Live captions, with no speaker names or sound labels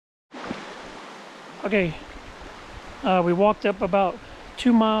Okay, we walked up about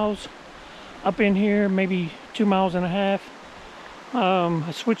 2 miles up in here, maybe 2.5 miles.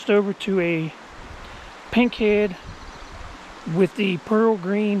 I switched over to a pink head with the pearl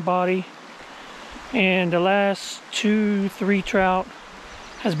green body, and the last 2-3 trout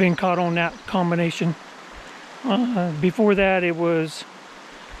has been caught on that combination. Before that it was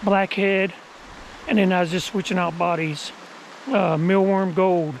blackhead, and then I was just switching out bodies. Mealworm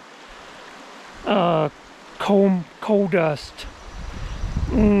gold, coal dust.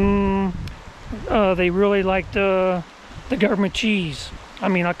 They really liked the government cheese. I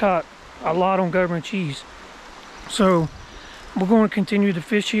mean, I caught a lot on government cheese. So we're going to continue to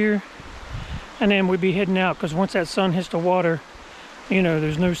fish here, and then we'll be heading out, because once that sun hits the water, you know,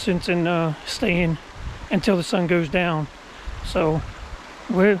 there's no sense in staying until the sun goes down. So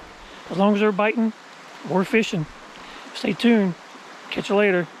as long as they're biting, we're fishing. Stay tuned. Catch you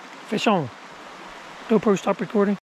later. Fish on. GoPro, stop recording.